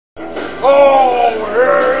Oh,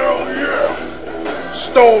 hell yeah!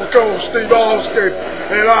 Stone Cold Steve Austin,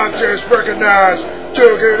 and I just recognized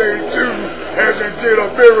Jughead 82 hasn't did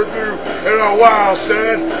a beer review in a while,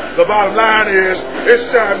 son. The bottom line is,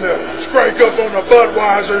 it's time to strike up on the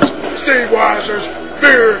Budweisers, Steve Weisers,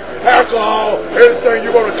 beer, alcohol, anything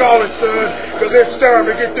you want to call it, son, because it's time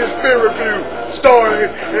to get this beer review started,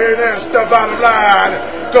 and that's the bottom line,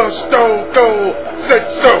 because Stone Cold said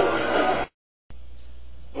so.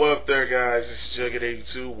 What up there, guys? This is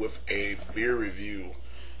Jughead82 with a beer review.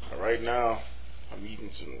 Right now, I'm eating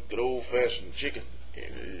some good old-fashioned chicken. Look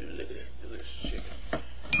at that, delicious chicken.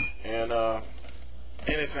 And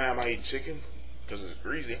anytime I eat chicken, because it's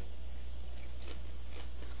greasy,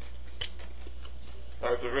 I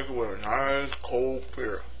like to drink it with a nice cold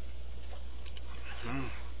beer. I'm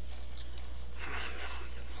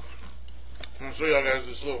gonna show y'all guys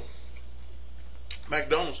this little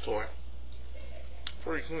McDonald's toy.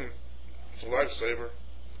 Pretty clean. It's a lifesaver.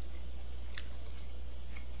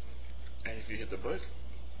 And if you hit the button,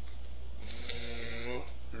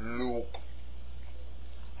 look,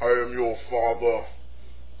 I am your father,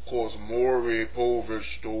 cause Maury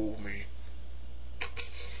Povich stole me.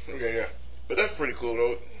 Okay, yeah. But that's pretty cool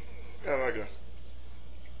though. Had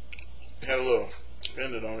a little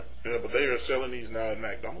pendant on it. Yeah, but they are selling these now at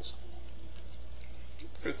McDonald's.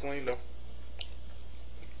 Pretty clean though.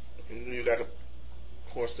 You got to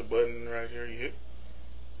push the button right here, you hit,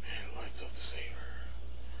 and it lights up the saver.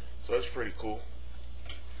 So that's pretty cool.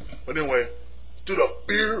 But anyway, to the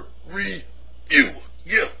beer review.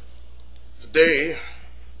 Yeah. Today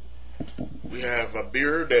we have a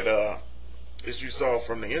beer that as you saw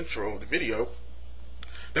from the intro of the video,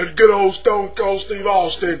 that good old Stone Cold Steve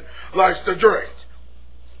Austin likes to drink.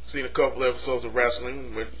 Seen a couple episodes of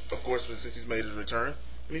wrestling, with, of course, since he's made his return,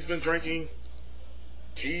 and he's been drinking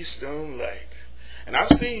Keystone Light. And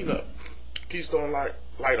I've seen Keystone Light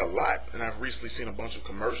a lot, and I've recently seen a bunch of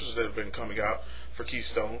commercials that have been coming out for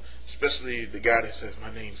Keystone, especially the guy that says,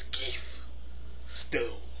 "My name's Keith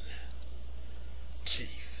Stone."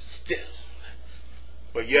 Keith Stone.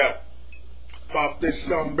 But yeah, pop this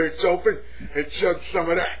sumbitch open and chug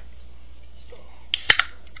some of that.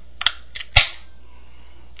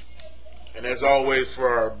 And as always, for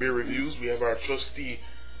our beer reviews, we have our trusty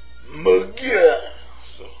mug.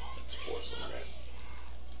 So let's pour some of that.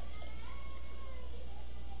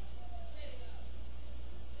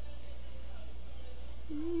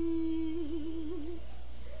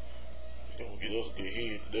 Get us a good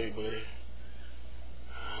head today, buddy.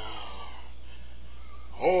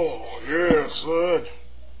 Oh, yeah, son.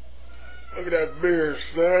 Look at that beer,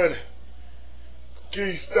 son.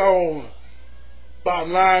 Keystone.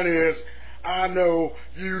 Bottom line is, I know,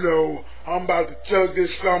 you know, I'm about to chug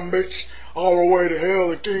this sumbitch all the way to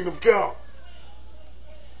hell and kingdom come.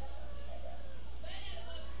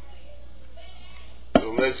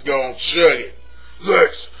 So let's go and chug it.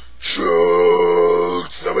 Let's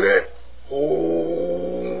chug some of that.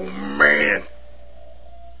 Oh, man.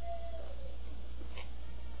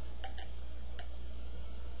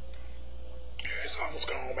 It's almost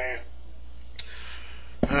gone, man.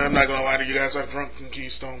 I'm not gonna lie to you guys, I've drunk from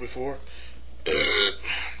Keystone before. It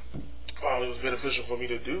was beneficial for me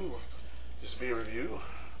to do this beer review.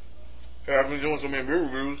 I've been doing so many beer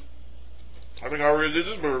reviews. I think I already did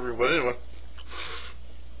this beer review, but anyway.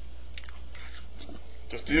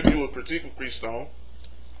 Just to give you a critique of Keystone.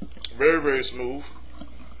 Very, very smooth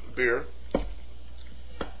beer.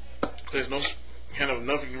 There's no kind of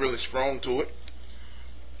nothing really strong to it,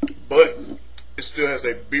 but it still has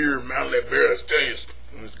a beer, mountain beer taste,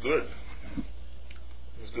 and it's good.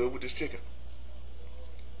 It's good with this chicken.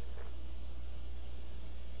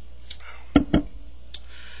 It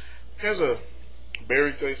has a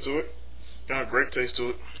berry taste to it, kind of grape taste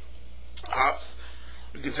to it. Hops.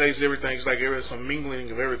 You can taste everything. It's like there's some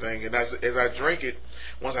mingling of everything. And as I drink it,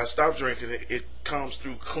 once I stop drinking it, it comes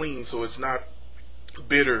through clean, so it's not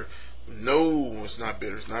bitter. No, it's not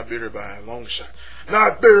bitter. It's not bitter by a long shot.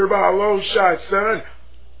 Not bitter by a long shot, son.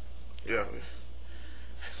 Yeah.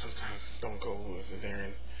 Sometimes Stone Cold is in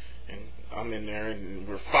there, and I'm in there, and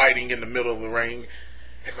we're fighting in the middle of the ring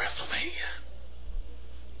at WrestleMania.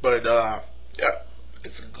 But yeah,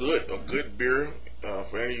 it's a good beer.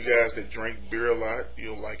 For any of you guys that drink beer a lot,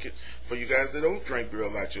 you'll like it. For you guys that don't drink beer a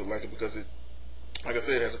lot, you'll like it because it, like I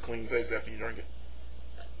said, it has a clean taste after you drink it.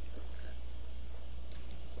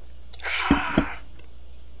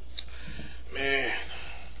 Man.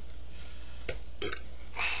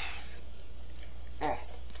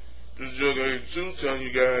 This is Jughead82 telling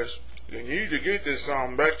you guys you need to get this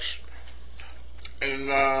bitch.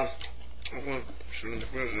 And I'm going to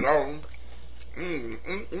finish it out. Good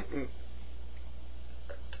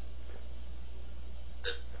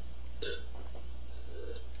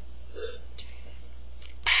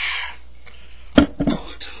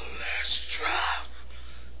last drop.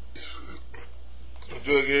 I'm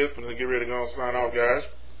doing good. I'm gonna get ready to go and sign off, guys.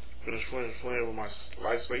 Finish playing with my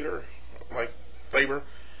lightsaber.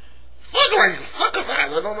 Fuck I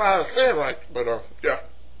don't know how to say it right, but yeah.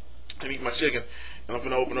 And eat my chicken, and I'm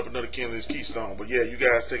gonna open up another can of this Keystone. But yeah, you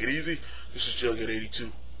guys take it easy. This is Jughead82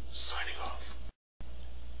 signing off.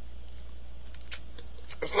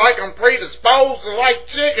 It's like I'm predisposed to like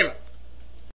chicken.